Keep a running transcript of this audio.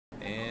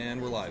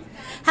live.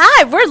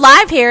 Hi, we're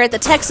live here at the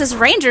Texas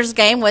Rangers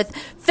game with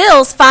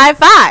Phil's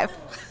 5-5.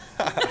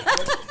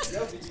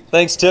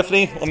 Thanks,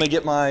 Tiffany. Let me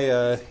get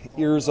my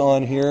ears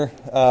on here.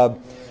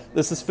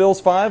 This is Phil's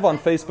 5 on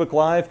Facebook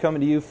Live, coming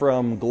to you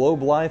from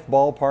Globe Life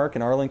Ballpark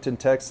in Arlington,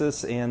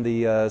 Texas, and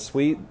the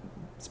suite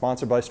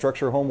sponsored by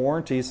Structure Home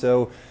Warranty.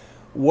 So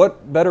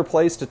what better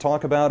place to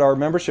talk about our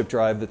membership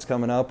drive that's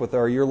coming up with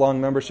our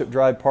year-long membership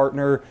drive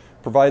partner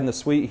providing the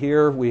suite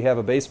here. We have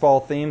a baseball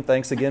theme.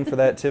 Thanks again for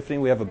that, Tiffany.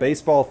 We have a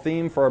baseball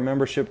theme for our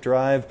membership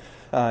drive.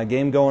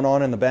 Game going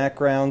on in the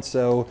background.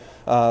 So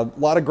a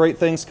lot of great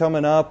things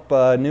coming up.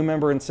 New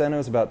member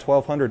incentives, about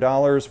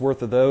 $1,200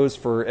 worth of those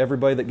for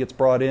everybody that gets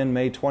brought in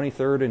May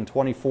 23rd and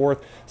 24th.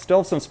 Still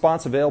have some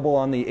spots available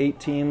on the 8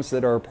 teams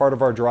that are part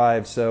of our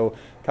drive. So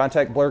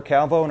contact Blair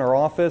Calvo in our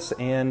office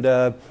and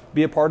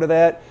be a part of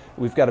that.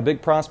 We've got a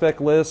big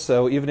prospect list,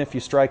 so even if you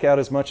strike out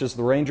as much as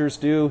the Rangers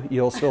do,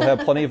 you'll still have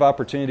plenty of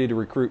opportunity to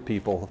recruit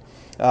people.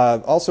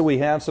 Also, we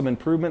have some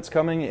improvements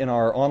coming in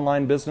our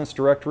online business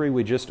directory.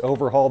 We just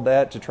overhauled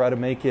that to try to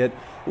make it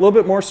a little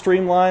bit more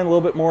streamlined, a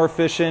little bit more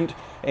efficient,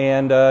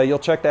 and you'll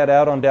check that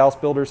out on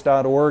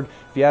dallasbuilders.org.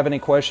 If you have any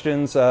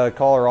questions,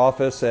 call our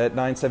office at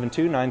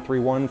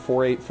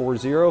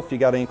 972-931-4840 if you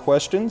got any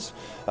questions.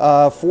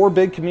 4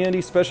 big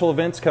community special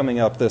events coming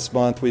up this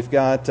month. We've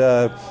got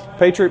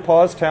Patriot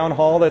Paws Town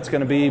Hall. That's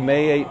going to be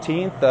May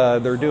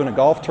 18th. They're doing a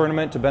golf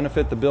tournament to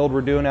benefit the build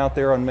we're doing out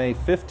there on May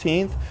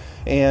 15th.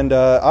 And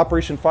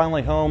Operation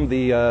Finally Home,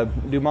 the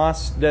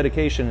Dumas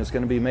dedication is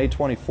going to be May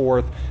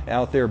 24th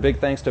out there. Big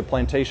thanks to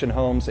Plantation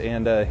Homes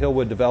and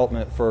Hillwood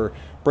Development for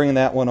bringing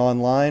that one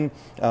online.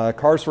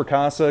 Cars for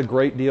Casa,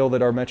 great deal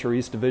that our Metro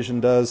East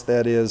Division does.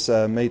 That is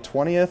May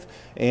 20th.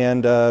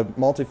 And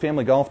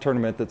multifamily golf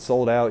tournament that's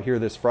sold out here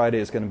this Friday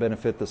is going to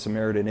benefit the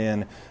Samaritan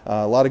Inn.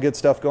 A lot of good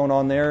stuff going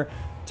on there.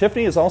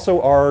 Tiffany is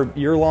also our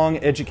year-long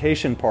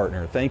education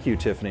partner. Thank you,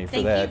 Tiffany,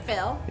 for that. Thank you,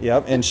 Phil.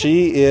 Yep, and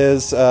she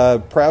is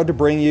proud to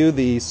bring you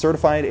the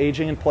Certified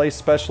Aging in Place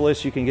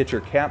Specialist. You can get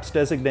your CAPS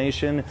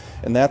designation,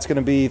 and that's going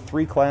to be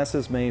 3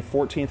 classes, May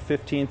 14th,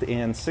 15th,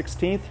 and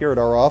 16th here at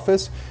our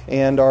office.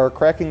 And our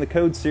Cracking the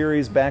Code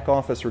series back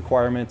office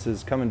requirements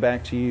is coming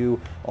back to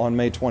you on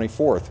May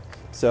 24th.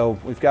 So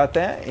we've got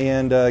that,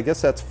 and I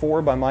guess that's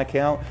 4 by my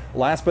count.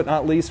 Last but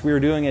not least, we are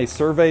doing a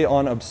survey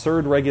on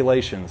absurd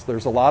regulations.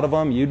 There's a lot of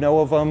them. You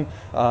know of them.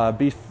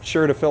 Be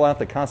sure to fill out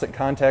the Constant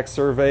Contact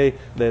survey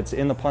that's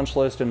in the punch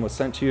list and was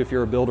sent to you if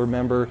you're a Builder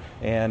member.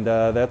 And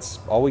that's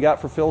all we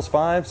got for Phil's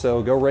 5,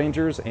 so go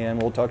Rangers,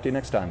 and we'll talk to you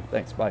next time.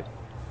 Thanks. Bye.